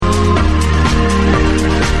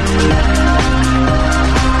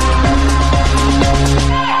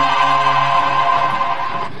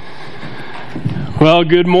Well,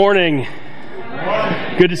 good morning.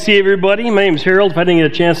 Good to see everybody. My name is Harold. If I didn't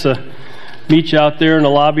get a chance to meet you out there in the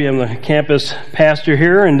lobby, I'm the campus pastor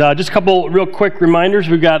here. And just a couple real quick reminders.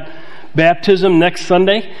 We've got baptism next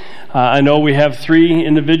Sunday. I know we have 3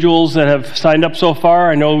 individuals that have signed up so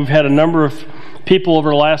far. I know we've had a number of people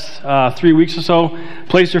over the last 3 weeks or so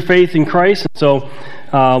place their faith in Christ. So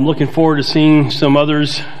I'm looking forward to seeing some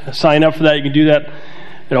others sign up for that. You can do that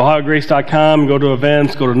at ohiograce.com, go to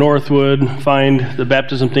events, go to Northwood, find the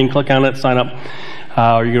baptism thing, click on it, sign up,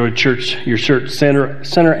 or you go to your church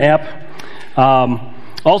center app.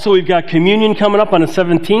 Also, we've got communion coming up on the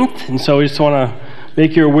 17th, and so we just want to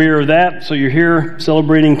make you aware of that. So you're here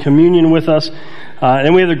celebrating communion with us. And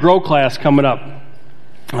then we have the Grow class coming up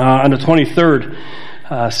on the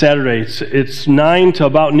 23rd, Saturday. It's 9 to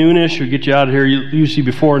about noonish. We'll get you out of here usually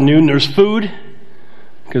before noon. There's food,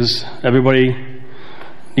 because everybody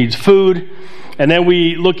needs food. And then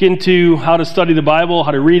we look into how to study the Bible,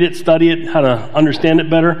 how to read it, study it, how to understand it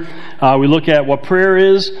better. We look at what prayer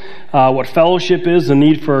is, what fellowship is, the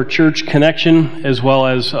need for church connection, as well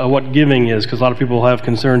as what giving is, because a lot of people have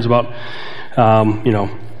concerns about,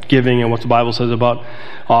 giving and what the Bible says about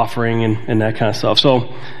offering and that kind of stuff.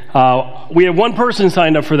 So we have 1 person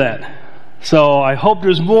signed up for that. So I hope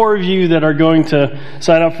there's more of you that are going to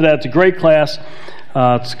sign up for that. It's a great class.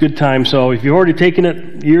 It's a good time. So if you've already taken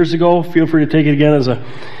it years ago, feel free to take it again as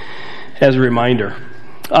a reminder.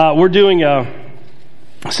 We're doing a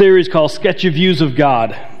series called Sketchy Views of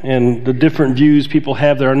God, and the different views people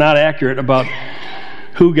have that are not accurate about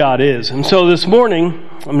who God is. And so this morning,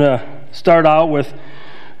 I'm going to start out with,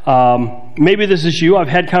 maybe this is you. I've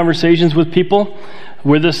had conversations with people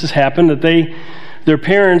where this has happened, that their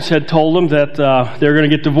parents had told them that they're going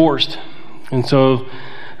to get divorced. And so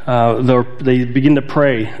they begin to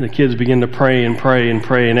pray. The kids begin to pray and pray and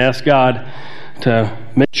pray and ask God to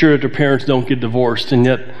make sure that their parents don't get divorced, and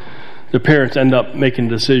yet the parents end up making a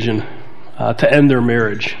decision to end their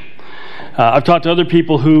marriage. I've talked to other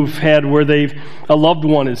people who've had where a loved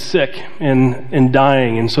one is sick and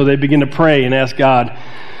dying, and so they begin to pray and ask God,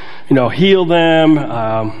 heal them,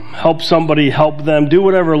 help somebody, help them, do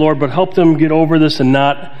whatever, Lord, but help them get over this and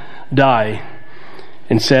not die.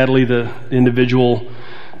 And sadly, the individual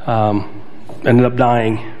ended up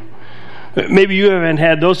dying. Maybe you haven't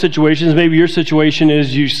had those situations. Maybe your situation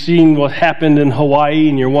is you've seen what happened in Hawaii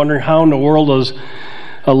and you're wondering how in the world does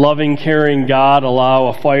a loving, caring God allow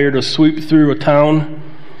a fire to sweep through a town,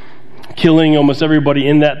 killing almost everybody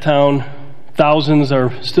in that town. Thousands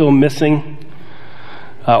are still missing.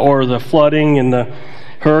 Or the flooding and the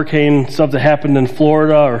hurricane stuff that happened in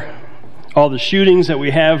Florida, or all the shootings that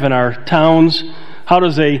we have in our towns. How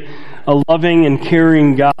does a loving and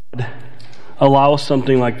caring God allow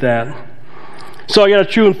something like that? So I got a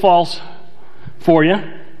true and false for you.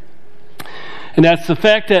 And that's the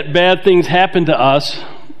fact that bad things happen to us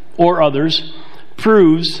or others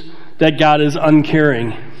proves that God is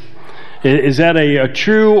uncaring. Is that a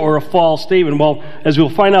true or a false statement? Well, as we'll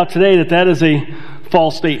find out today, that is a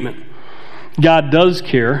false statement. God does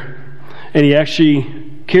care, and He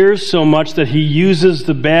actually cares so much that He uses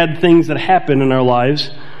the bad things that happen in our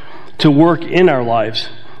lives to work in our lives,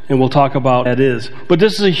 and we'll talk about that is. But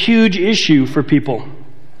this is a huge issue for people.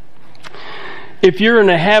 If you're in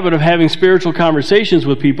the habit of having spiritual conversations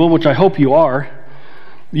with people, which I hope you are,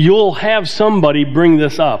 you'll have somebody bring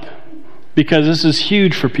this up, because this is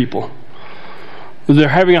huge for people. They're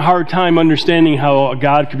having a hard time understanding how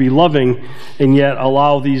God could be loving and yet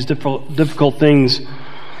allow these difficult things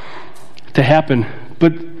to happen.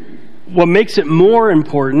 But what makes it more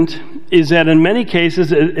important is that in many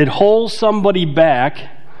cases it holds somebody back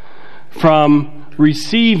from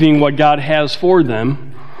receiving what God has for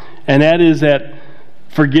them, and that is that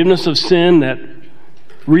forgiveness of sin, that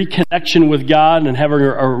reconnection with God and having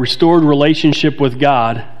a restored relationship with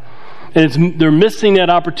God. And they're missing that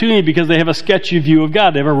opportunity because they have a sketchy view of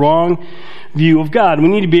God. They have a wrong view of God. We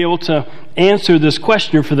need to be able to answer this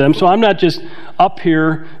question for them. So I'm not just up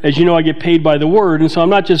here, as you know, I get paid by the word, and so I'm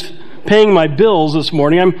not just paying my bills this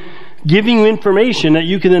morning. I'm giving you information that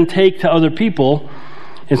you can then take to other people.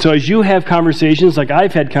 And so as you have conversations, like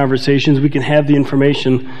I've had conversations, we can have the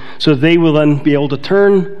information so they will then be able to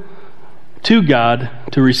turn to God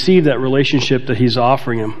to receive that relationship that He's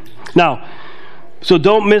offering them. Now, so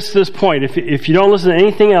don't miss this point. If you don't listen to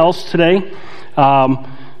anything else today,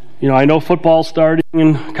 I know football starting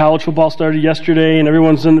and college football started yesterday, and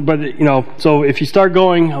everyone's in. But so if you start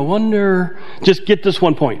going, I wonder, just get this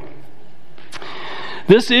one point.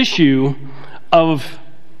 This issue of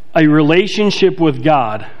a relationship with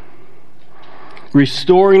God,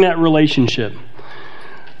 restoring that relationship,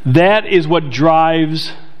 that is what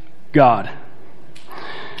drives God.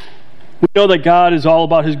 We know that God is all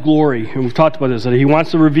about His glory, and we've talked about this, that He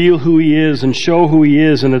wants to reveal who He is and show who He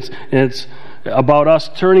is, and it's about us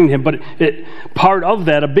turning to Him. But part of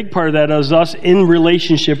that, a big part of that, is us in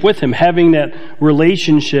relationship with Him, having that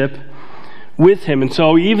relationship with Him. And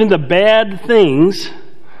so even the bad things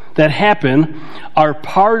that happen are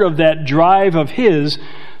part of that drive of His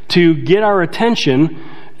to get our attention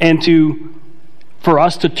and for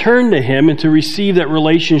us to turn to Him and to receive that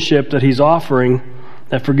relationship that He's offering,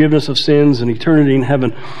 that forgiveness of sins and eternity in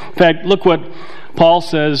heaven. In fact, look what Paul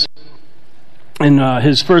says in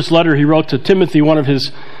his first letter he wrote to Timothy, one of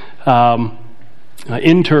his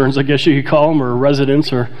interns, I guess you could call him, or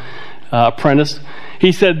residents, or apprentice.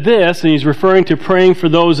 He said this, and he's referring to praying for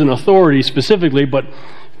those in authority specifically, but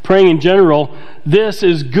praying in general. This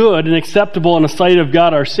is good and acceptable in the sight of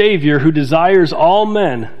God our Savior, who desires all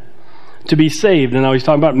men to be saved. And now he's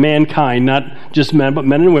talking about mankind, not just men, but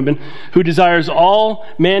men and women, who desires all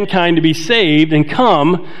mankind to be saved and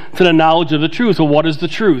come to the knowledge of the truth. Well, what is the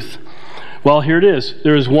truth? Well, here it is.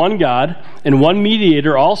 There is one God and one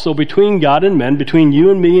mediator also between God and men, between you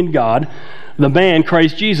and me and God, the man,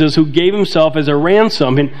 Christ Jesus, who gave Himself as a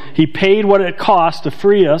ransom. And He paid what it cost to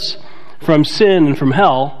free us from sin and from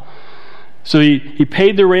hell. So he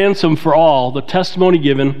paid the ransom for all, the testimony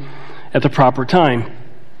given at the proper time.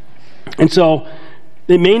 And so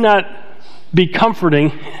it may not be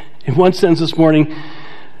comforting, in one sense this morning,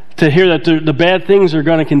 to hear that the bad things are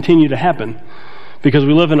going to continue to happen, because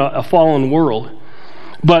we live in a fallen world.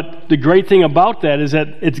 But the great thing about that is that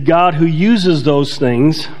it's God who uses those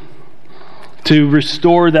things to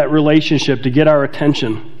restore that relationship, to get our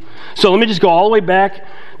attention. So let me just go all the way back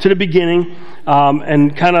to the beginning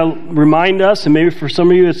and kind of remind us, and maybe for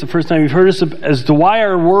some of you it's the first time you've heard us, as to why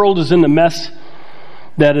our world is in the mess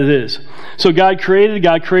that it is. So God created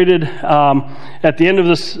at the end of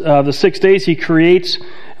the 6 days, He creates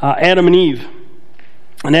Adam and Eve.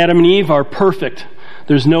 And Adam and Eve are perfect.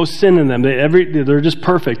 There's no sin in them. They're just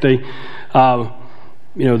perfect. They're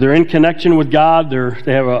in connection with God.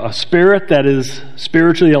 They have a spirit that is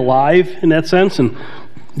spiritually alive in that sense, and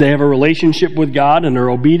they have a relationship with God, and they're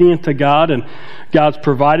obedient to God, and God's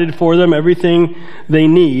provided for them everything they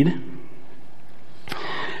need.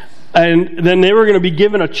 And then they were going to be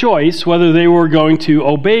given a choice whether they were going to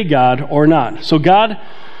obey God or not. So God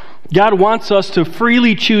wants us to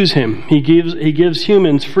freely choose Him. He gives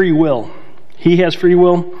humans free will. He has free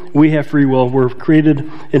will. We have free will. We're created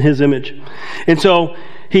in His image. And so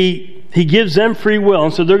He gives them free will.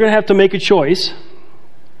 And so they're going to have to make a choice.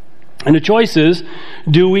 And the choice is,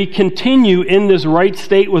 do we continue in this right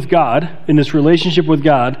state with God, in this relationship with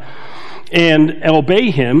God, and obey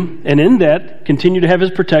Him, and in that continue to have His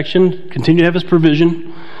protection, continue to have His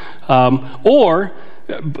provision, or,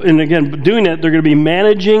 and again, doing that, they're going to be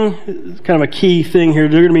managing, kind of a key thing here,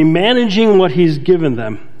 they're going to be managing what He's given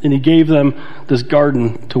them, and He gave them this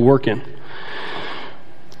garden to work in.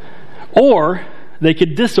 Or they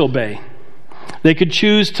could disobey. They could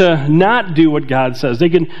choose to not do what God says. They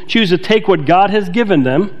can choose to take what God has given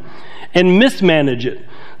them and mismanage it.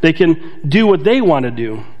 They can do what they want to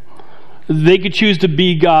do. They could choose to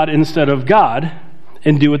be God instead of God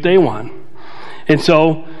and do what they want. And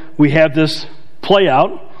so we have this play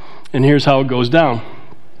out, and here's how it goes down.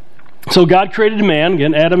 So God created man,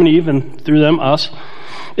 again, Adam and Eve, and through them, us,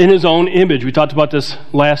 in His own image. We talked about this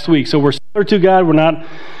last week. So we're similar to God. We're not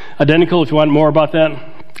identical. If you want more about that,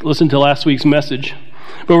 listen to last week's message.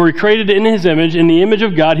 But we're created in His image. In the image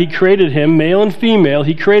of God, He created him, male and female.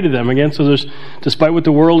 He created them. Again, so there's, despite what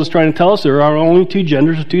the world is trying to tell us, there are only two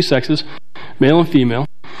genders or two sexes, male and female.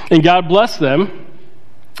 And God blessed them.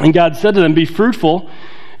 And God said to them, be fruitful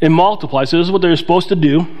and multiply. So this is what they're supposed to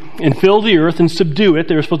do. And fill the earth and subdue it.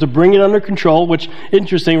 They were supposed to bring it under control, which,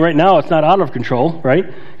 interesting, right now it's not out of control,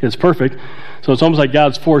 right? It's perfect. So it's almost like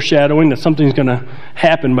God's foreshadowing that something's going to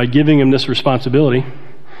happen by giving Him this responsibility.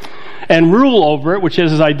 And rule over it, which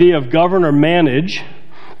has this idea of govern or manage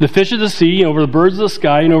the fish of the sea, over the birds of the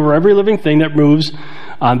sky, and over every living thing that moves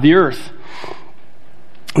on the earth.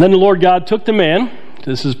 And then the Lord God took the man,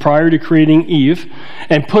 this is prior to creating Eve,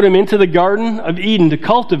 and put him into the Garden of Eden to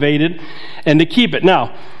cultivate it and to keep it.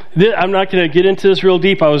 Now, I'm not going to get into this real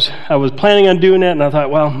deep. I was planning on doing that, and I thought,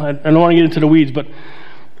 well, I don't want to get into the weeds, but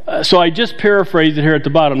so I just paraphrased it here at the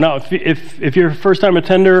bottom. Now, if you're a first-time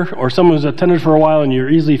attender or someone who's attended for a while and you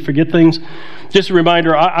easily forget things, just a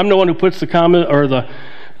reminder, I'm the one who puts the comment or the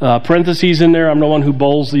parentheses in there. I'm the one who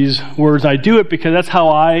bolds these words. I do it because that's how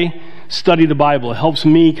I study the Bible. It helps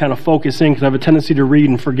me kind of focus in because I have a tendency to read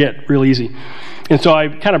and forget real easy. And so I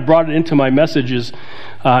kind of brought it into my messages,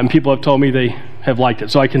 and people have told me they have liked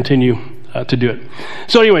it. So I continue to do it.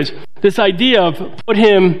 So anyways, this idea of put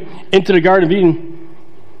him into the Garden of Eden.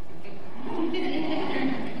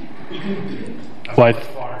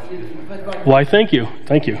 Why, thank you.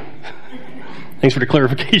 Thank you. Thanks for the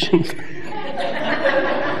clarifications.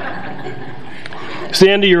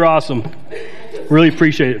 Sandy, you're awesome. Really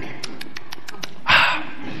appreciate it.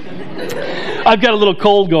 I've got a little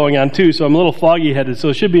cold going on too, so I'm a little foggy-headed, so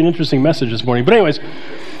it should be an interesting message this morning. But anyways,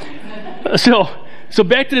 so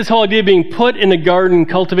back to this whole idea of being put in the garden,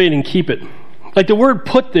 cultivate and keep it. Like the word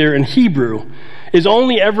put there in Hebrew is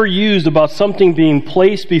only ever used about something being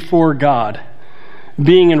placed before God,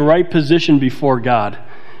 being in right position before God,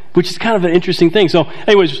 which is kind of an interesting thing. So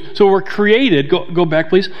anyways, so we're created, go back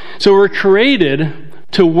please. So we're created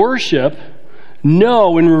to worship,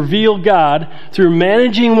 know, and reveal God through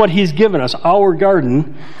managing what He's given us, our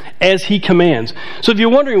garden, as He commands. So if you're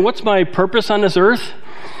wondering, what's my purpose on this earth?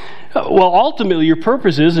 Well, ultimately, your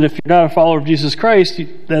purpose is, and if you're not a follower of Jesus Christ,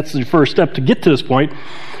 that's the first step to get to this point,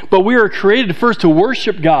 but we are created first to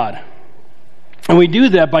worship God. And we do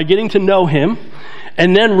that by getting to know Him,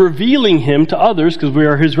 and then revealing Him to others, because we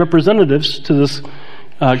are His representatives to this,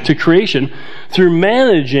 to creation, through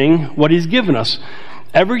managing what He's given us.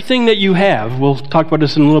 Everything that you have, we'll talk about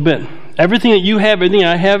this in a little bit, everything that you have, everything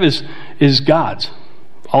I have is God's,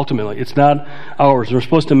 ultimately. It's not ours. We're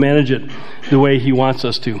supposed to manage it the way He wants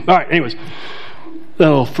us to. All right, anyways, a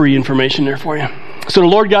little free information there for you. So the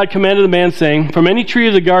Lord God commanded the man, saying, from any tree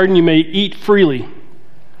of the garden you may eat freely,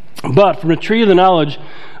 but from the tree of the knowledge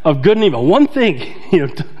of good and evil, one thing,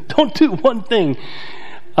 don't do one thing,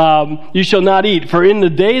 you shall not eat, for in the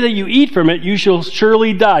day that you eat from it, you shall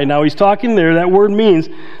surely die. Now he's talking there, that word means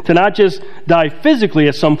to not just die physically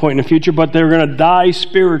at some point in the future, but they're going to die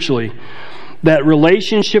spiritually. That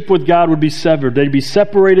relationship with God would be severed. They'd be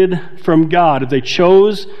separated from God if they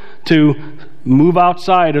chose to move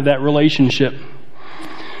outside of that relationship.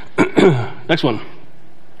 Next one.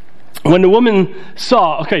 When the woman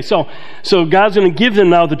saw, okay, so God's going to give them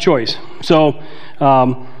now the choice. So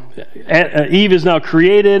Eve is now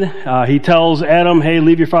created. He tells Adam, hey,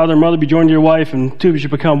 leave your father and mother, be joined to your wife, and two of you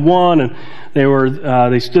should become one. And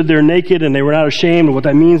they stood there naked, and they were not ashamed. And what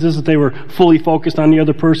that means is that they were fully focused on the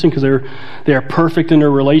other person because they are perfect in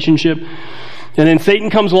their relationship. And then Satan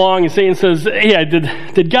comes along, and Satan says, yeah,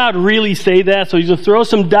 did God really say that? So he's going to throw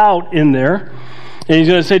some doubt in there. And he's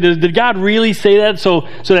going to say, did God really say that? So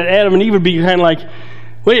that Adam and Eve would be kind of like,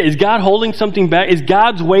 wait, is God holding something back? Is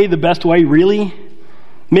God's way the best way, really?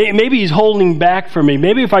 Maybe He's holding back from me.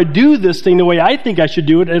 Maybe if I do this thing the way I think I should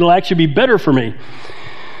do it, it'll actually be better for me.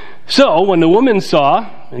 So when the woman saw,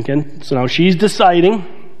 again, so now she's deciding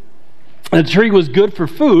that the tree was good for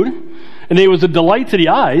food, and it was a delight to the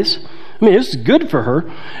eyes. I mean, this is good for her.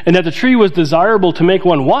 And that the tree was desirable to make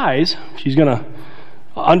one wise. She's going to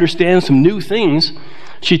understand some new things.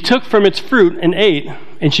 She took from its fruit and ate,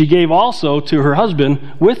 and she gave also to her husband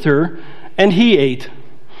with her, and he ate.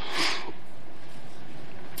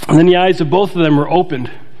 And then the eyes of both of them were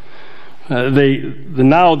opened.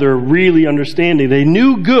 Now they're really understanding. They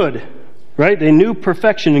knew good, right? They knew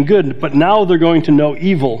perfection and good, but now they're going to know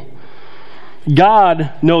evil.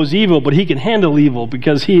 God knows evil, but He can handle evil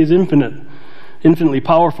because He is infinitely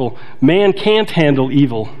powerful. Man can't handle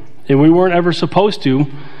evil, and we weren't ever supposed to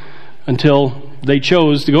until they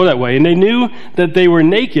chose to go that way. And they knew that they were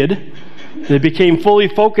naked. They became fully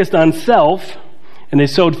focused on self, and they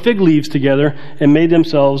sewed fig leaves together and made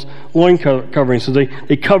themselves loin coverings. So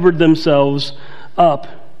they covered themselves up.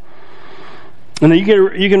 And then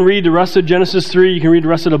you can read the rest of Genesis 3, you can read the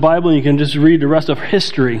rest of the Bible, and you can just read the rest of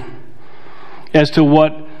history as to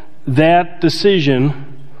what that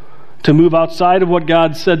decision to move outside of what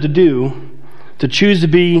God said to do, to choose to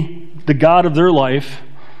be the God of their life,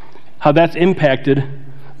 how that's impacted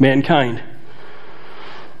mankind.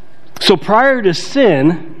 So prior to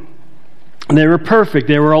sin, they were perfect.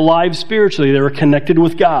 They were alive spiritually. They were connected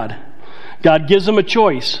with God. God gives them a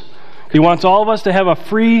choice. He wants all of us to have a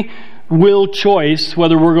free will choice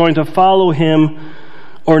whether we're going to follow Him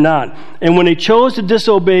or not. And when they chose to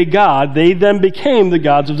disobey God, they then became the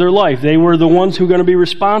gods of their life. They were the ones who were going to be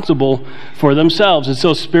responsible for themselves. And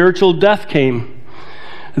so spiritual death came.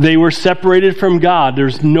 They were separated from God.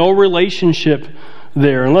 There's no relationship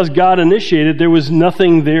there. Unless God initiated, there was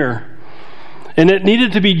nothing there. And it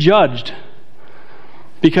needed to be judged,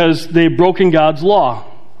 because they've broken God's law.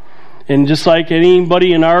 And just like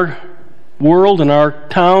anybody in our world, in our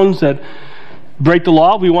towns that break the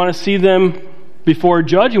law, we want to see them before a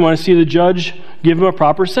judge. You want to see the judge give them a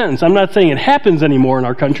proper sentence. I'm not saying it happens anymore in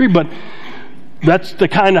our country, but that's the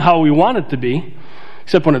kind of how we want it to be.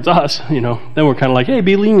 Except when it's us, then we're kind of like, hey,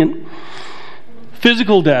 be lenient.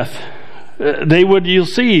 Physical death. you'll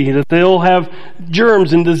see that they'll have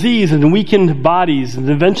germs and disease and weakened bodies, and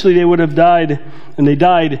eventually they would have died, and they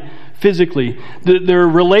died physically. Their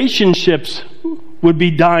relationships would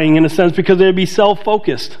be dying in a sense because they'd be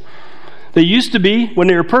self-focused. They used to be, when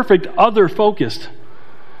they were perfect, other-focused,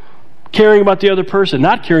 caring about the other person,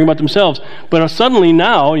 not caring about themselves. But suddenly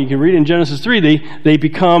now, you can read in Genesis 3, they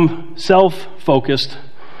become self-focused.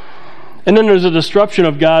 And then there's a disruption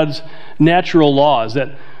of God's natural laws,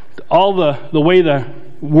 that all the way the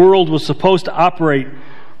world was supposed to operate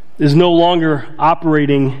is no longer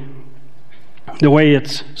operating the way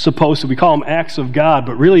it's supposed to. We call them acts of God,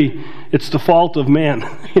 but really it's the fault of man.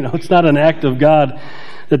 It's not an act of God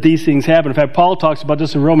that these things happen. In fact, Paul talks about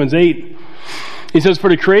this in Romans 8. He says, "For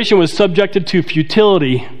the creation was subjected to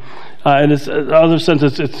futility." In other sense,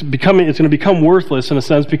 it's going to become worthless in a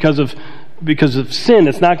sense because of sin.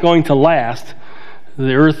 It's not going to last.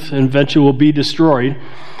 The earth eventually will be destroyed,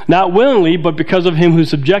 not willingly, but because of him who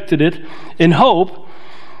subjected it, in hope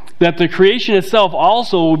that the creation itself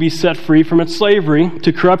also will be set free from its slavery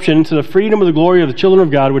to corruption to the freedom of the glory of the children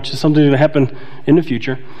of God, which is something that will happen in the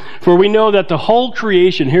future. For we know that the whole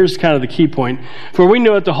creation, here's kind of the key point, for we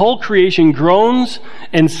know that the whole creation groans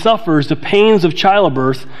and suffers the pains of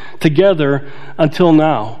childbirth together until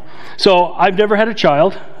now. So I've never had a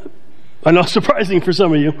child. I know, surprising for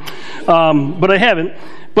some of you, but I haven't.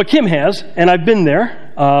 But Kim has, and I've been there.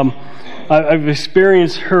 I've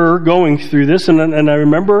experienced her going through this, and I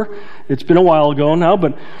remember, it's been a while ago now,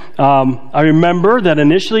 but I remember that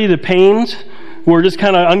initially the pains were just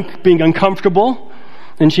kind of being uncomfortable,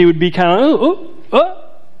 and she would be kind of,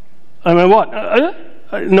 I mean, what?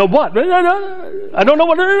 No, what? I don't know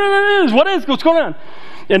what it is. What is? What's going on?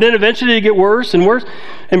 And then eventually they get worse and worse.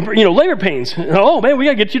 And, labor pains. Oh, man, we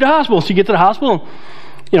got to get you to the hospital. So you get to the hospital.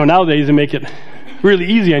 Nowadays they make it really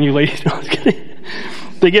easy on you ladies. No, I was kidding.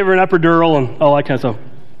 They give her an epidural and all that kind of stuff.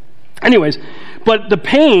 Anyways, but the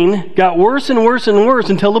pain got worse and worse and worse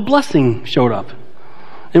until the blessing showed up.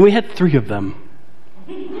 And we had 3 of them.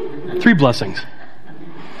 3 blessings.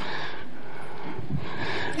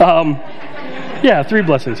 3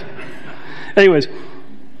 blessings. Anyways,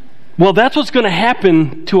 well, that's what's going to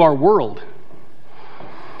happen to our world.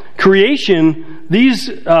 Creation, these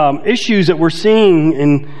issues that we're seeing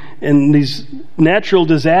in these natural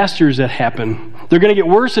disasters that happen, they're going to get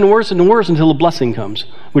worse and worse and worse until the blessing comes,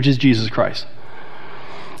 which is Jesus Christ.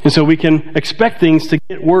 And so we can expect things to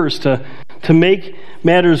get worse, to make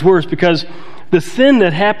matters worse, because the sin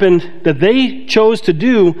that happened, that they chose to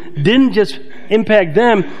do, didn't just impact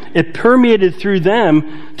them, it permeated through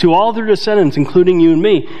them to all their descendants, including you and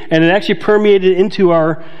me. And it actually permeated into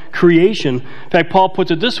our creation. In fact, Paul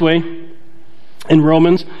puts it this way in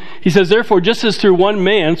Romans. He says, "Therefore, just as through one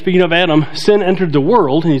man," speaking of Adam, "sin entered the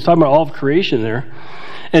world," and he's talking about all of creation there,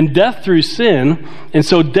 "and death through sin, and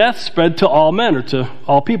so death spread to all men," or to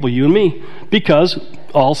all people, you and me, "because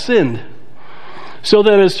all sinned. So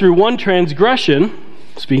that as through one transgression,"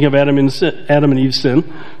 speaking of Adam and Eve's sin,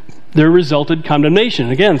 "there resulted condemnation."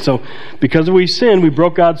 Again, so because we sinned, we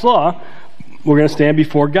broke God's law, we're going to stand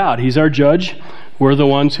before God. He's our judge. We're the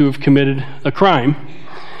ones who have committed a crime.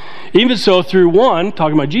 Even so, through one,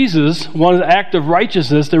 talking about Jesus, one act of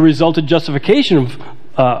righteousness, there resulted justification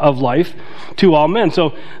of life to all men.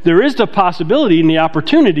 So there is the possibility and the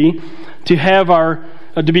opportunity to have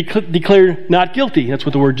to be declared not guilty. That's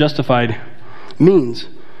what the word justified means.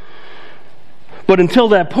 But until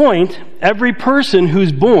that point, every person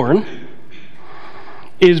who's born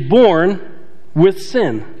is born with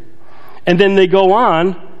sin. And then they go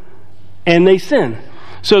on and they sin.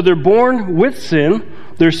 So they're born with sin.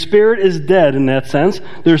 Their spirit is dead in that sense.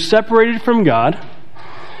 They're separated from God.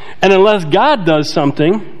 And unless God does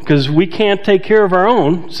something, because we can't take care of our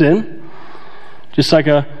own sin, just like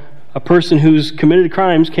a person who's committed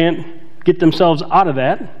crimes can't get themselves out of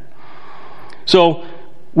that. So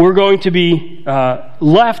we're going to be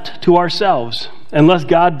left to ourselves unless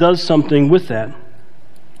God does something with that.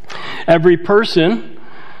 Every person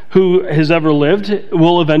who has ever lived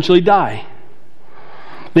will eventually die.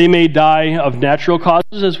 They may die of natural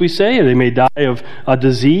causes, as we say, or they may die of a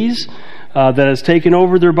disease that has taken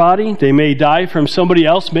over their body. They may die from somebody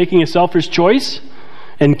else making a selfish choice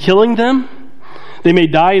and killing them. They may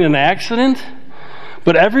die in an accident.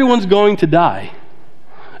 But everyone's going to die.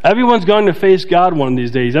 Everyone's going to face God one of these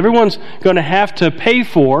days. Everyone's going to have to pay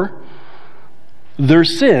for their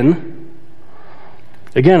sin,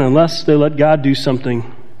 again, unless they let God do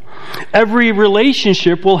something. Every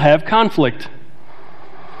relationship will have conflict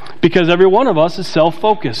because every one of us is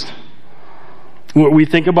self-focused. We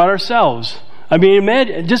think about ourselves. I mean,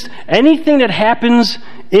 imagine just anything that happens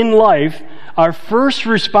in life, our first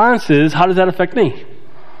response is, how does that affect me?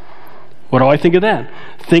 What do I think of that?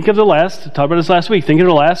 Think of talked about this last week, think of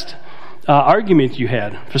the last argument you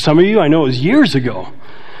had. For some of you, I know it was years ago.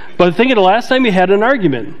 But think of the last time you had an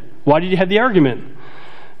argument. Why did you have the argument?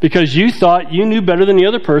 Because you thought you knew better than the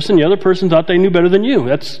other person thought they knew better than you.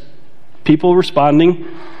 That's people responding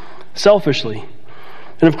selfishly.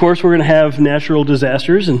 And of course, we're going to have natural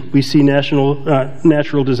disasters, and we see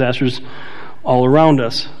natural disasters all around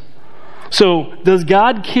us. So, does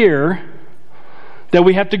God care that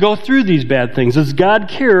we have to go through these bad things? Does God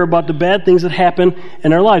care about the bad things that happen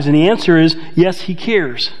in our lives? And the answer is, yes, He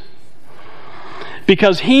cares.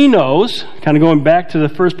 Because He knows, kind of going back to the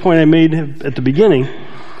first point I made at the beginning,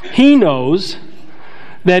 He knows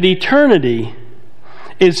that eternity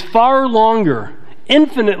is far longer,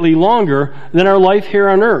 infinitely longer than our life here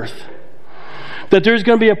on earth. That there's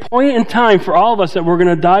going to be a point in time for all of us that we're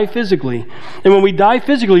going to die physically. And when we die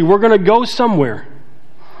physically, we're going to go somewhere.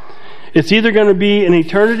 It's either going to be an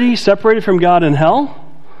eternity separated from God in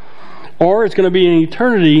hell, or it's going to be an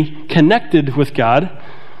eternity connected with God,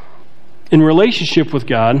 in relationship with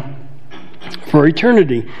God for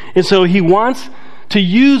eternity. And so He wants to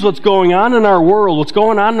use what's going on in our world, what's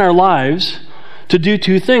going on in our lives, to do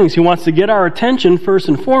two things. He wants to get our attention first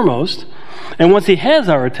and foremost, and once He has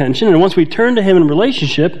our attention, and once we turn to Him in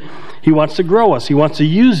relationship, He wants to grow us. He wants to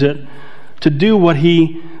use it to do what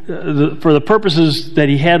for the purposes that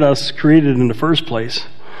He had us created in the first place.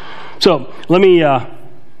 So, let me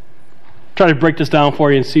try to break this down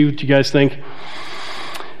for you and see what you guys think.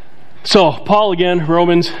 So, Paul again,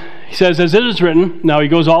 Romans, he says, as it is written, now he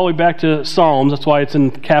goes all the way back to Psalms, that's why it's in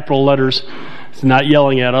capital letters, it's not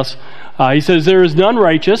yelling at us. He says, there is none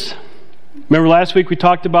righteous. Remember last week we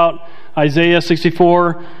talked about Isaiah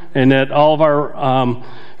 64, and that all of our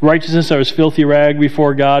righteousness are as filthy rag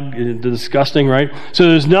before God, disgusting, right? So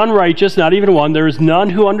there's none righteous, not even one. There is none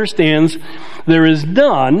who understands. There is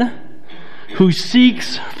none who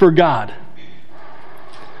seeks for God.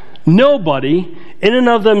 Nobody, in and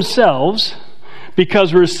of themselves,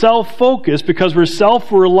 because we're self-focused, because we're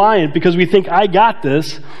self-reliant, because we think, I got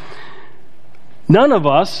this, none of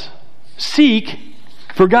us seek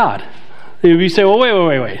for God. You say, well,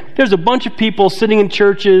 wait. There's a bunch of people sitting in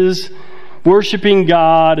churches, worshiping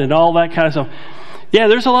God and all that kind of stuff. Yeah,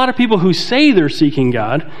 there's a lot of people who say they're seeking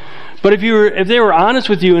God, but if they were honest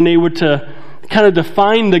with you and they were to kind of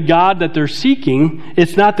define the God that they're seeking,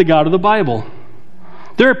 it's not the God of the Bible.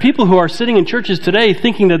 There are people who are sitting in churches today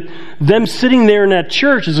thinking that them sitting there in that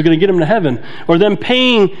church is going to get them to heaven, or them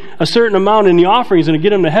paying a certain amount in the offering is going to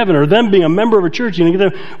get them to heaven, or them being a member of a church is going to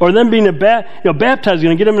get them, or them being baptized is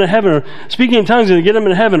going to get them to heaven, or speaking in tongues is going to get them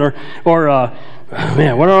to heaven, or what are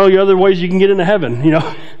all the other ways you can get into heaven,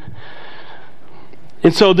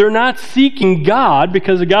 And so they're not seeking God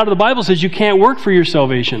because the God of the Bible says you can't work for your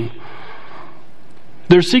salvation.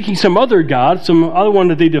 They're seeking some other God, some other one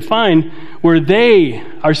that they define, where they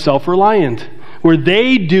are self-reliant, where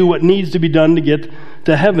they do what needs to be done to get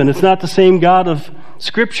to heaven. It's not the same God of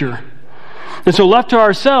Scripture. And so left to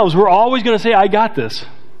ourselves, we're always going to say, I got this.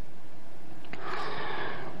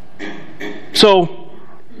 So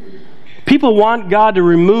people want God to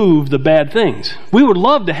remove the bad things. We would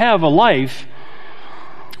love to have a life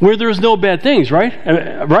where there's no bad things, right?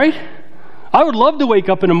 Right? I would love to wake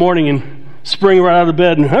up in the morning and spring right out of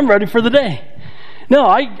bed and I'm ready for the day. No,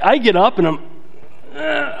 I get up and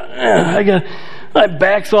my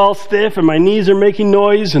back's all stiff and my knees are making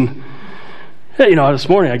noise, and this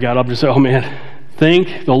morning I got up and said, oh man,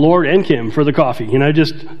 thank the Lord and Kim for the coffee.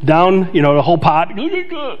 Just down, the whole pot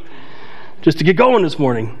just to get going this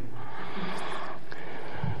morning.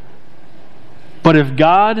 But if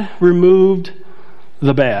God removed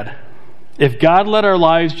the bad, if God let our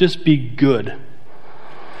lives just be good,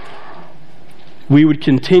 we would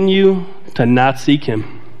continue to not seek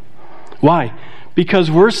Him. Why?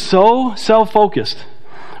 Because we're so self-focused.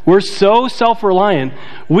 We're so self-reliant.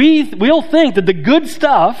 We'll think that the good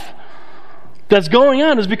stuff that's going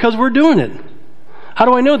on is because we're doing it. How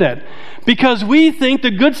do I know that? Because we think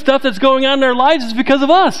the good stuff that's going on in our lives is because of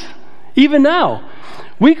us. Even now.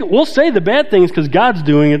 We'll say the bad things because God's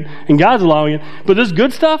doing it and God's allowing it. But this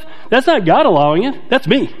good stuff, that's not God allowing it. That's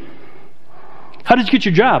me. How did you get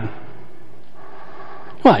your job?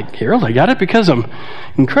 Well, Harold, I got it because I'm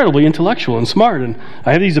incredibly intellectual and smart, and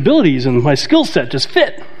I have these abilities, and my skill set just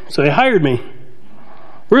fit. So they hired me.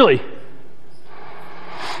 Really?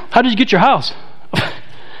 How did you get your house?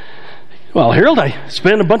 Well, Harold, I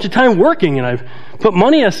spent a bunch of time working, and I put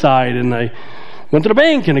money aside, and I went to the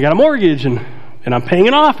bank, and I got a mortgage, and I'm paying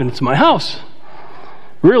it off, and it's my house.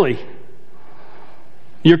 Really?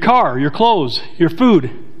 Your car, your clothes, your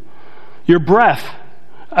food. Your breath.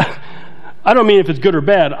 I don't mean if it's good or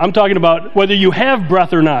bad. I'm talking about whether you have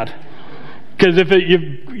breath or not. Because if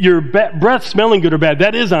your breath smelling good or bad,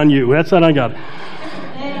 that is on you. That's not on God.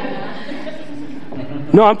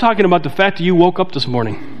 No, I'm talking about the fact that you woke up this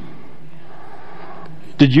morning.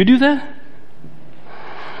 Did you do that?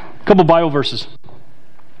 A couple Bible verses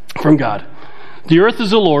from God. The earth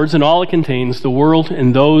is the Lord's and all it contains, the world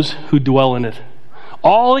and those who dwell in it.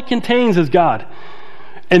 All it contains is God.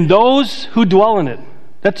 And those who dwell in it.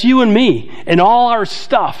 That's you and me. And all our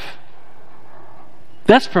stuff.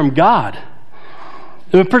 That's from God.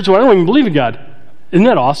 And first of all, I don't even believe in God. Isn't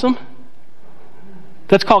that awesome?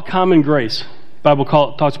 That's called common grace. The Bible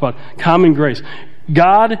talks about common grace.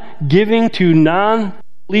 God giving to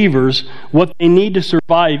non-believers what they need to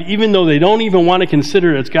survive, even though they don't even want to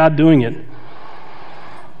consider it's God doing it.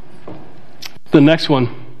 The next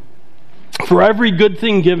one. For every good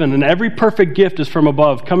thing given and every perfect gift is from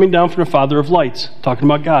above, coming down from the Father of lights, talking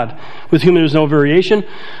about God, with whom there is no variation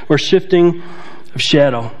or shifting of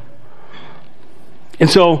shadow. And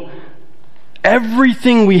so,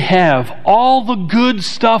 everything we have, all the good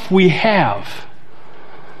stuff we have,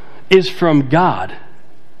 is from God.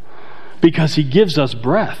 Because He gives us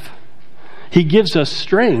breath. He gives us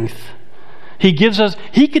strength. He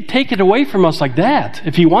could take it away from us like that,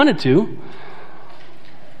 if He wanted to.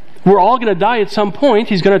 We're all going to die at some point.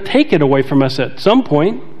 He's going to take it away from us at some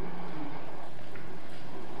point.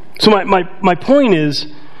 So my point is,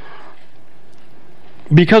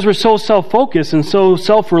 because we're so self-focused and so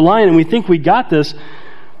self-reliant and we think we got this,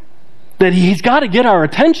 that He's got to get our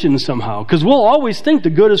attention somehow. Because we'll always think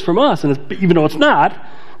the good is from us, and even though it's not,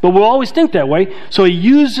 but we'll always think that way. So He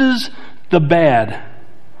uses the bad.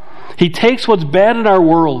 He takes what's bad in our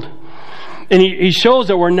world, and He shows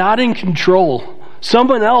that we're not in control.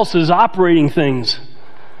 Someone else is operating things.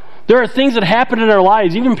 There are things that happen in our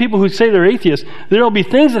lives, even people who say they're atheists, there will be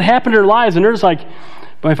things that happen in their lives, and they're just like,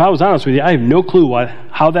 but if I was honest with you, I have no clue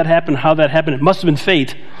how that happened. It must have been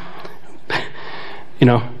fate.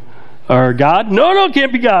 Or God? No, it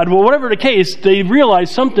can't be God. Well, whatever the case, they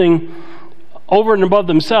realize something over and above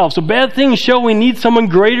themselves. So bad things show we need someone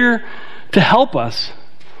greater to help us.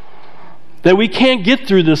 That we can't get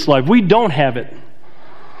through this life. We don't have it.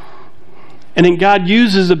 And then God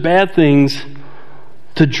uses the bad things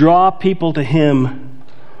to draw people to Him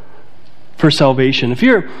for salvation. If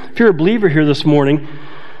you're a believer here this morning,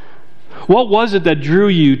 what was it that drew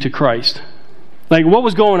you to Christ? Like, what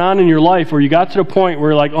was going on in your life where you got to the point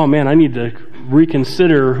where you're like, oh man, I need to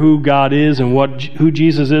reconsider who God is and who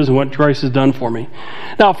Jesus is and what Christ has done for me.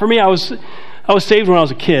 Now, for me, I was saved when I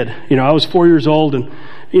was a kid. I was 4 years old, and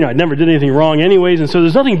I never did anything wrong anyways, and so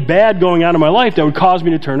there's nothing bad going on in my life that would cause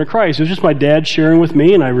me to turn to Christ. It was just my dad sharing with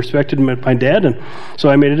me, and I respected my dad, and so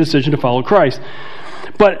I made a decision to follow Christ.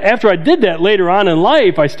 But after I did that later on in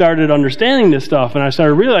life, I started understanding this stuff, and I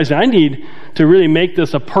started realizing I need to really make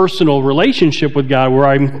this a personal relationship with God where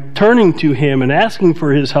I'm turning to Him and asking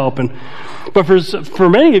for His help. But for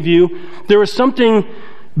many of you, there was something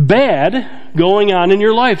bad going on in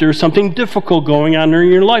your life. There was something difficult going on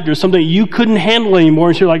in your life. There's something you couldn't handle anymore.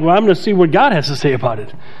 And so you're like, well, I'm going to see what God has to say about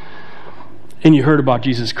it. And you heard about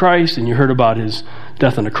Jesus Christ, and you heard about His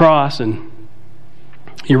death on the cross, and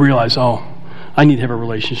you realize, oh, I need to have a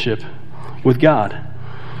relationship with God.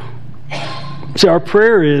 So our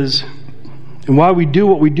prayer is, and why we do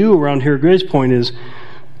what we do around here at Grace Point is,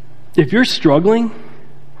 if you're struggling,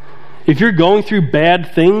 if you're going through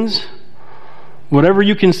bad things, whatever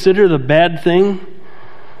you consider the bad thing,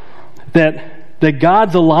 that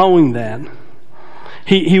God's allowing that.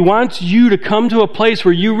 He wants you to come to a place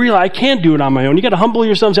where you realize, I can't do it on my own. You got to humble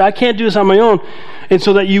yourself and say, I can't do this on my own. And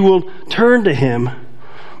so that you will turn to Him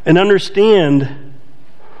and understand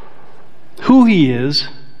who He is,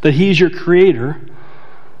 that He's your Creator,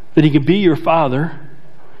 that He can be your Father.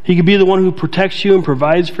 He can be the one who protects you and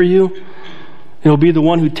provides for you. And He'll be the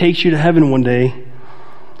one who takes you to heaven one day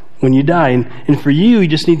when you die. And for you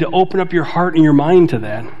just need to open up your heart and your mind to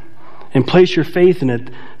that and place your faith in it.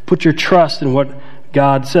 Put your trust in what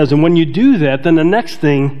God says. And when you do that, then the next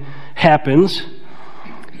thing happens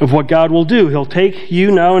of what God will do. He'll take you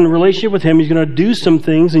now in a relationship with Him. He's going to do some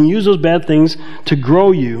things and use those bad things to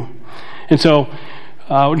grow you. And so,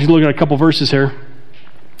 we're just looking at a couple verses here.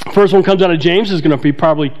 First one comes out of James. This is going to be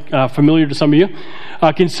probably familiar to some of you.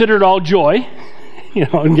 Consider it all joy.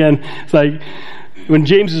 Again, it's like when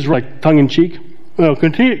James is like tongue-in-cheek.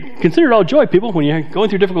 Consider it all joy, people, when you're going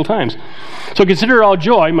through difficult times. So consider it all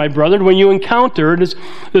joy, my brethren, when you encounter,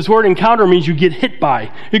 this word encounter means you get hit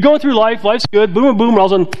by. You're going through life, life's good, boom, boom, boom, and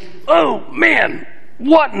all of a sudden, oh, man,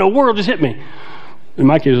 what in the world just hit me? In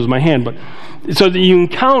my case, it was my hand. But so that you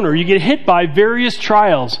get hit by various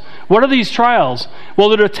trials. What are these trials? Well,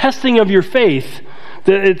 they're a testing of your faith.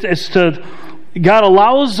 God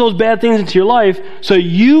allows those bad things into your life so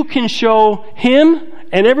you can show Him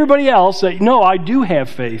and everybody else that, no, I do have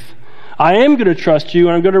faith. I am going to trust you,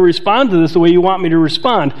 and I'm going to respond to this the way you want me to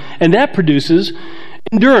respond. And that produces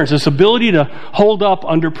endurance, this ability to hold up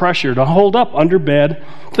under pressure, to hold up under bad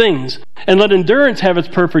things. And let endurance have its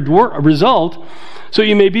perfect result, so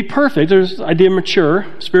you may be perfect. There's the idea of mature,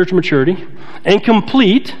 spiritual maturity, and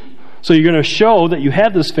complete. So you're going to show that you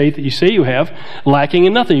have this faith that you say you have, lacking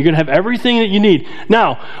in nothing. You're going to have everything that you need.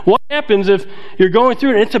 Now, what happens if you're going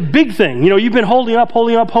through it and it's a big thing? You've been holding up, and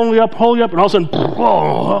all of a sudden,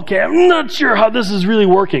 oh, okay, I'm not sure how this is really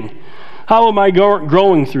working. How am I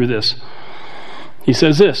growing through this? He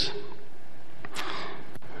says this,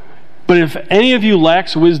 but if any of you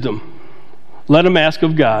lacks wisdom, let him ask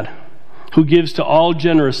of God, who gives to all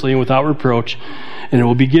generously and without reproach, and it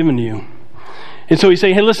will be given to you. And so he's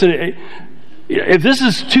saying, hey, listen, if this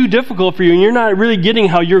is too difficult for you and you're not really getting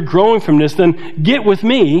how you're growing from this, then get with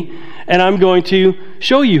me and I'm going to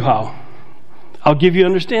show you how. I'll give you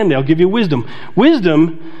understanding. I'll give you wisdom.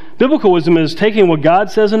 Wisdom, biblical wisdom, is taking what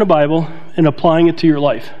God says in the Bible and applying it to your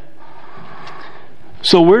life.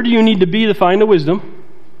 So where do you need to be to find the wisdom?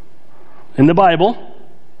 In the Bible.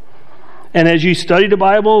 And as you study the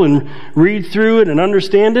Bible and read through it and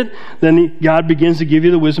understand it, then God begins to give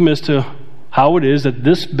you the wisdom as to how it is that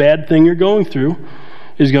this bad thing you're going through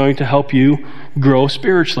is going to help you grow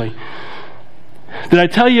spiritually. Did I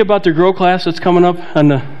tell you about the Grow class that's coming up on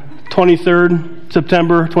the 23rd,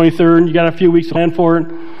 September 23rd? You got a few weeks to plan for it.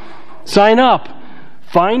 Sign up.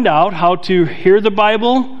 Find out how to hear the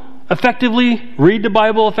Bible effectively, read the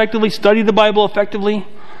Bible effectively, study the Bible effectively,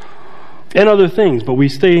 and other things. But we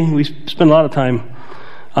spend a lot of time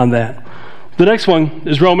on that. The next one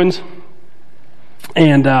is Romans.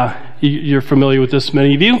 And you're familiar with this,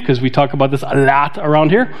 many of you, because we talk about this a lot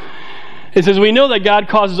around here. It says, we know that God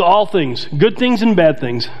causes all things, good things and bad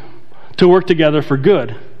things, to work together for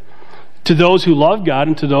good, to those who love God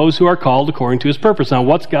and to those who are called according to His purpose. Now,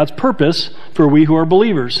 what's God's purpose for we who are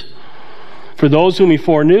believers? For those whom He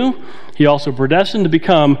foreknew, He also predestined to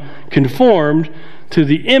become conformed to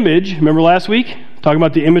the image. Remember last week, talking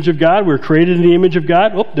about the image of God? We're created in the image of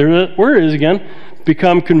God. Oh, where it is again.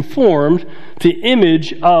 Become conformed to the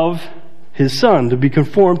image of His Son, to be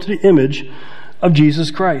conformed to the image of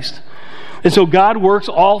Jesus Christ. And so God works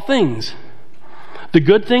all things. The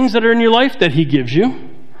good things that are in your life that He gives you,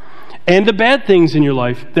 and the bad things in your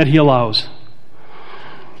life that He allows.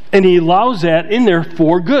 And He allows that in there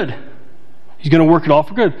for good. He's going to work it all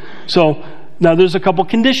for good. So now there's a couple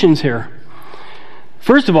conditions here.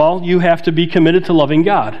 First of all, you have to be committed to loving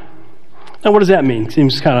God. Now what does that mean? It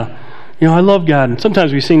seems kind of, I love God. And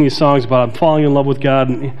sometimes we sing these songs about I'm falling in love with God.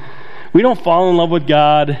 And we don't fall in love with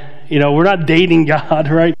God. We're not dating God,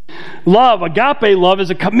 right? Love, agape love,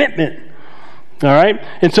 is a commitment. All right?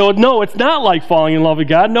 And so, no, it's not like falling in love with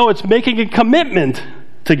God. No, it's making a commitment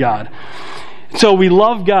to God. So we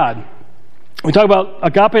love God. We talk about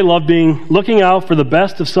agape love being looking out for the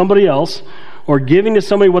best of somebody else or giving to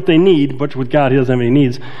somebody what they need, which with God, He doesn't have any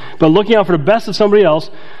needs, but looking out for the best of somebody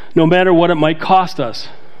else no matter what it might cost us.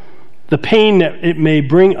 The pain that it may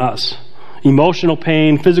bring us. Emotional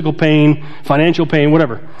pain, physical pain, financial pain,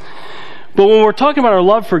 whatever. But when we're talking about our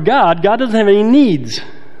love for God, God doesn't have any needs.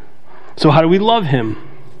 So how do we love Him?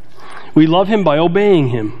 We love Him by obeying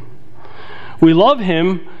Him. We love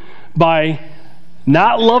Him by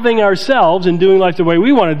not loving ourselves and doing life the way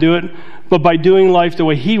we want to do it, but by doing life the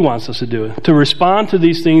way He wants us to do it. To respond to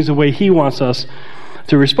these things the way He wants us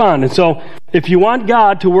to respond. And so, if you want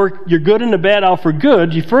God to work your good and the bad out for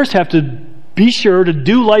good, you first have to be sure to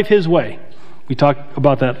do life His way. We talk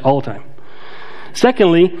about that all the time.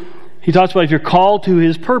 Secondly, he talks about if you're called to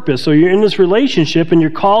His purpose. So you're in this relationship and you're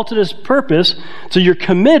called to this purpose, so you're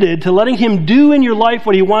committed to letting Him do in your life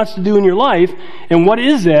what He wants to do in your life. And what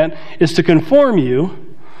is that? Is to conform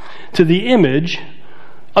you to the image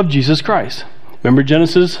of Jesus Christ. Remember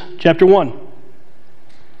Genesis chapter 1.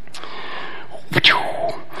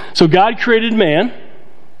 So God created man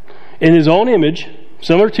in His own image,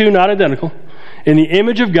 similar to, not identical. In the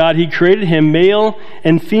image of God, He created him, male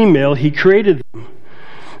and female, He created them.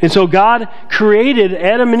 And so God created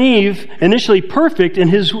Adam and Eve initially perfect in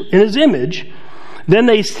His image. Then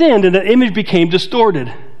they sinned and the image became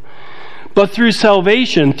distorted. But through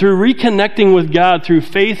salvation, through reconnecting with God, through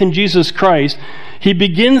faith in Jesus Christ, He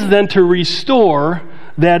begins then to restore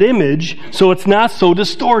that image so it's not so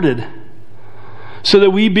distorted. So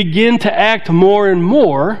that we begin to act more and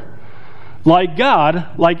more like God,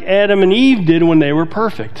 like Adam and Eve did when they were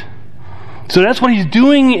perfect. So that's what he's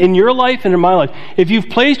doing in your life and in my life. If you've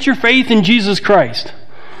placed your faith in Jesus Christ,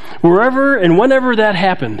 wherever and whenever that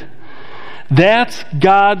happened, that's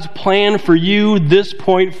God's plan for you this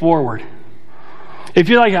point forward. If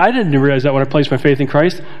you're like, I didn't realize that when I placed my faith in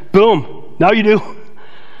Christ, boom, now you do.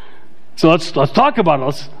 So let's talk about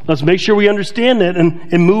it. Let's make sure we understand it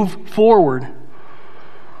and move forward.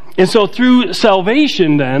 And so through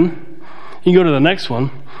salvation then, you can go to the next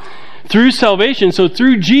one. Through salvation, so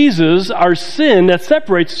through Jesus, our sin that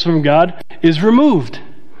separates us from God is removed.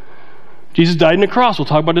 Jesus died on the cross. We'll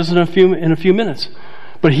talk about this in a few minutes.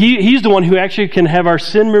 But he's the one who actually can have our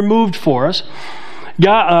sin removed for us.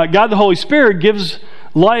 God the Holy Spirit gives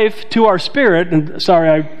life to our spirit. And sorry,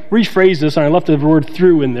 I rephrased this and I left the word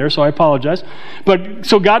through in there, so I apologize. But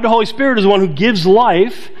so God the Holy Spirit is the one who gives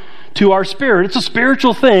life to our spirit. It's a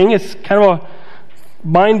spiritual thing. It's kind of a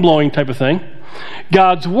mind-blowing type of thing.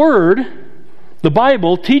 God's Word, the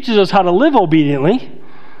Bible, teaches us how to live obediently.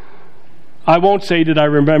 I won't say, did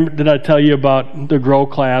I tell you about the Grow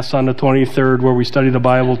class on the 23rd where we study the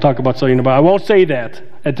Bible, we'll talk about studying the Bible. I won't say that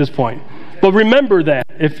at this point. But remember that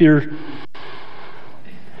if you're...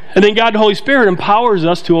 And then God the Holy Spirit empowers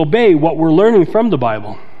us to obey what we're learning from the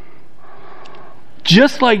Bible.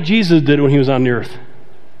 Just like Jesus did when he was on the earth.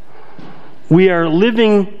 We are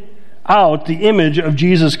living out the image of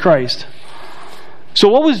Jesus Christ. So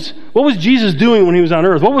what was Jesus doing when he was on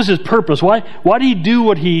earth? What was his purpose? Why did he do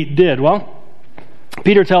what he did? Well,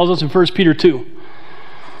 Peter tells us in 1 Peter 2.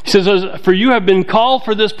 He says, "For you have been called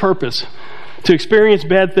for this purpose, to experience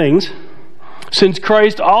bad things, since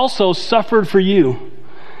Christ also suffered for you,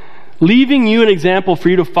 leaving you an example for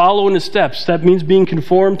you to follow in his steps." That means being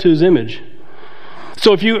conformed to his image.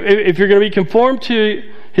 So if you're going to be conformed to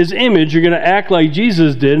his image, you're going to act like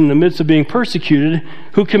Jesus did in the midst of being persecuted,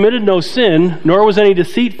 who committed no sin, nor was any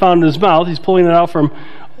deceit found in his mouth. He's pulling it out from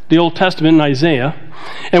the Old Testament in Isaiah.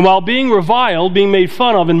 And while being reviled, being made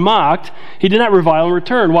fun of and mocked, he did not revile in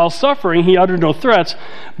return. While suffering, he uttered no threats.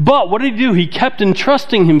 But what did he do? He kept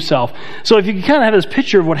entrusting himself. So if you can kind of have this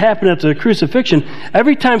picture of what happened at the crucifixion,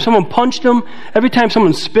 every time someone punched him, every time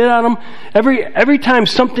someone spit on him, every time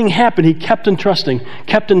something happened, he kept entrusting,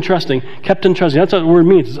 kept entrusting, kept entrusting. That's what the word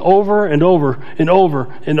means. It's over and over and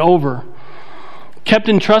over and over. Kept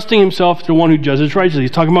entrusting himself to the one who judges righteously.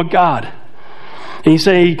 He's talking about God. And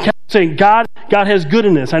he kept saying, God has good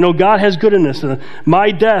in this. I know God has good in this.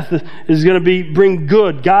 My death is going to bring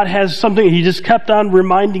good. God has something. He just kept on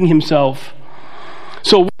reminding himself.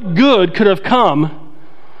 So what good could have come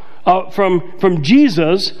from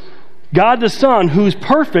Jesus, God the Son, who's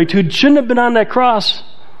perfect, who shouldn't have been on that cross?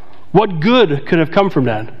 What good could have come from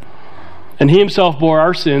that? And he himself bore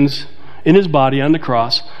our sins in his body on the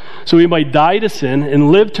cross, so we might die to sin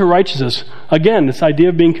and live to righteousness. Again, this idea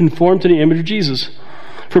of being conformed to the image of Jesus.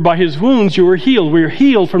 For by his wounds you were healed. We are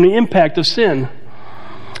healed from the impact of sin.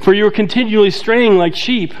 For you were continually straying like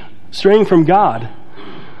sheep, straying from God.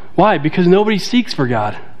 Why? Because nobody seeks for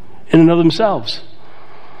God in and of themselves.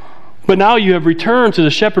 But now you have returned to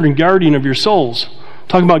the shepherd and guardian of your souls.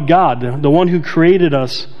 Talking about God, the one who created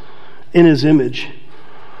us in his image.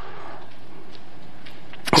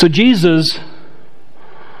 So Jesus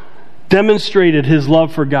demonstrated his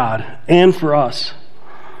love for God and for us.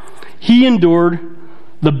 He endured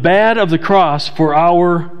the bad of the cross for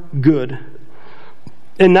our good.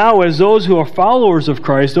 And now, as those who are followers of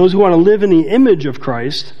Christ, those who want to live in the image of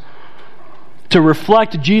Christ, to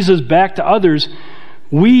reflect Jesus back to others,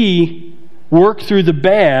 we work through the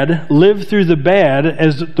bad, live through the bad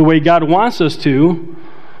as the way God wants us to,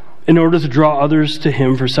 in order to draw others to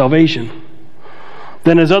him for salvation.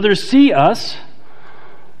 Then as others see us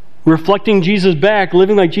reflecting Jesus back,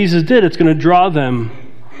 living like Jesus did, it's going to draw them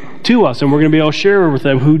to us, and we're going to be able to share with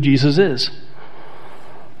them who Jesus is.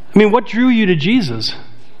 I mean, what drew you to Jesus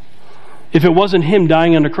if it wasn't him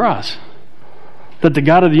dying on the cross? That the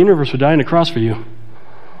God of the universe would die on the cross for you.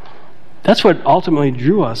 That's what ultimately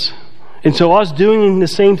drew us. And so us doing the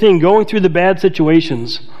same thing, going through the bad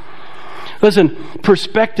situations. Listen,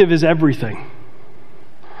 perspective is everything.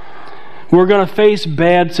 We're going to face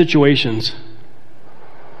bad situations.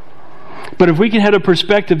 But if we can have a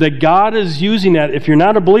perspective that God is using that, if you're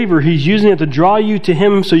not a believer, he's using it to draw you to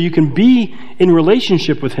him so you can be in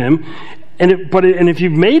relationship with him. And if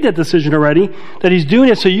you've made that decision already, that he's doing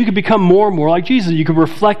it so you can become more and more like Jesus. You can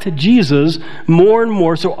reflect Jesus more and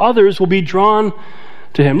more so others will be drawn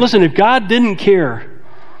to him. Listen, if God didn't care,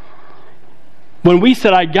 when we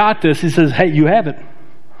said, I got this, he says, hey, you have it.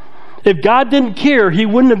 If God didn't care, he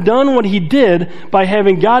wouldn't have done what he did by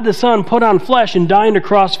having God the Son put on flesh and die on the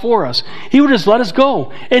cross for us. He would just let us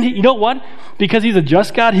go. And you know what? Because he's a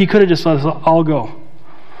just God, he could have just let us all go.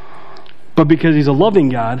 But because he's a loving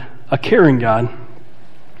God, a caring God,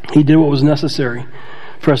 he did what was necessary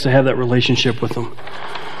for us to have that relationship with him.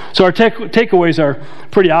 So our takeaways are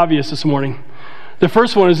pretty obvious this morning. The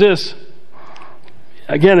first one is this.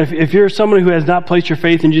 Again, if you're someone who has not placed your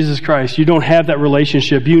faith in Jesus Christ, you don't have that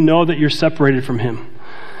relationship, you know that you're separated from him,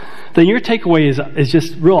 then your takeaway is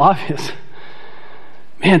just real obvious.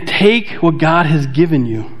 Man, take what God has given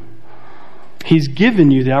you. He's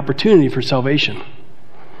given you the opportunity for salvation.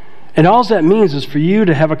 And all that means is for you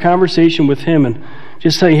to have a conversation with him and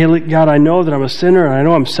just say, hey, God, I know that I'm a sinner, and I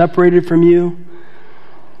know I'm separated from you,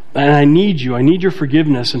 and I need you. I need your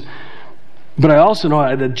forgiveness. But I also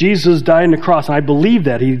know that Jesus died on the cross, and I believe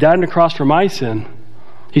that. He died on the cross for my sin.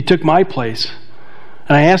 He took my place.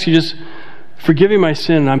 And I ask you, just forgive me my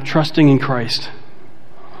sin, and I'm trusting in Christ.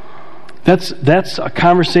 That's a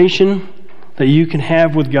conversation that you can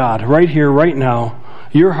have with God right here, right now,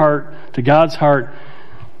 your heart to God's heart,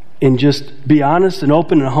 and just be honest and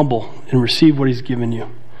open and humble and receive what he's given you.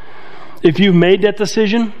 If you've made that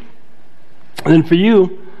decision, then for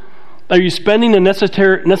you, are you spending the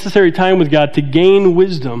necessary time with God to gain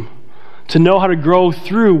wisdom, to know how to grow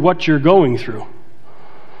through what you're going through?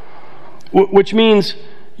 Which means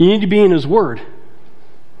you need to be in his word.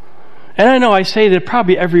 And I know I say that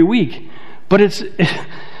probably every week, but it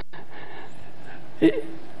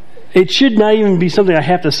should not even be something I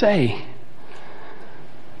have to say.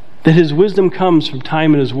 That his wisdom comes from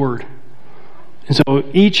time in his word. And so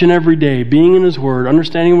each and every day, being in his word,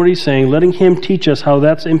 understanding what he's saying, letting him teach us how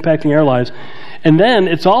that's impacting our lives. And then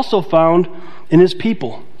it's also found in his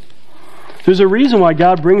people. There's a reason why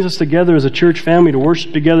God brings us together as a church family to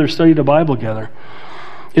worship together, study the Bible together.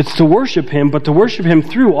 It's to worship him, but to worship him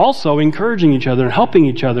through also encouraging each other and helping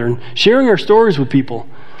each other and sharing our stories with people.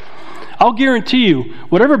 I'll guarantee you,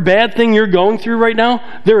 whatever bad thing you're going through right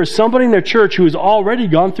now, there is somebody in their church who has already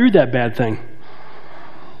gone through that bad thing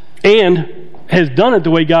and has done it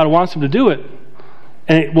the way God wants them to do it,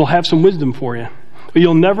 and it will have some wisdom for you. But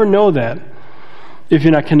you'll never know that if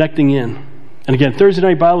you're not connecting in. And again, Thursday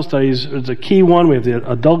night Bible studies is a key one. We have the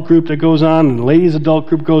adult group that goes on, and the ladies' adult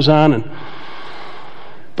group goes on.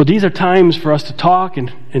 But these are times for us to talk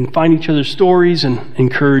and find each other's stories and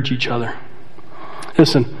encourage each other.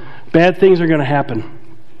 Listen, bad things are going to happen,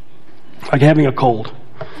 like having a cold.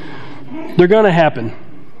 They're going to happen.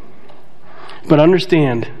 But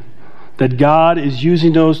understand that God is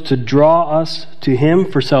using those to draw us to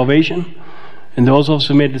him for salvation. And those of us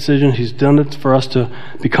who made decisions, he's done it for us to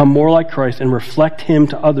become more like Christ and reflect him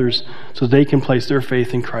to others so they can place their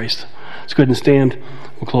faith in Christ. Let's go ahead and stand.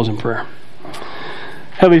 We'll close in prayer.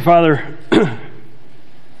 Heavenly Father,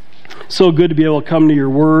 so good to be able to come to your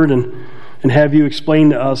word and have you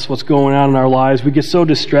explain to us what's going on in our lives. We get so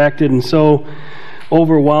distracted and so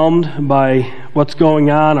overwhelmed by what's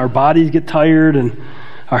going on. Our bodies get tired and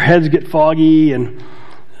our heads get foggy, and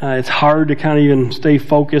it's hard to kind of even stay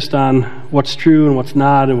focused on what's true and what's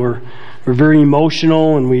not. And we're very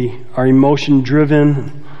emotional, and we are emotion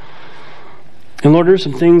driven. And Lord, there's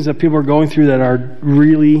some things that people are going through that are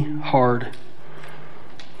really hard.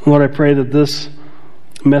 Lord, I pray that this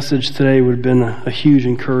message today would have been a huge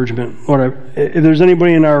encouragement. Lord, if there's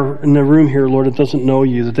anybody in the room here, Lord, that doesn't know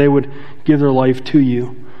you, that they would give their life to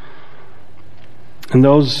you. And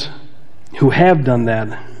those who have done that,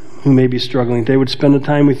 who may be struggling, they would spend the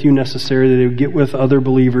time with you necessary, that they would get with other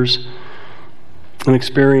believers and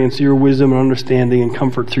experience your wisdom and understanding and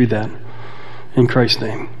comfort through that. In Christ's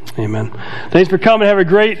name, amen. Thanks for coming. Have a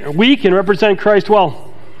great week and represent Christ well.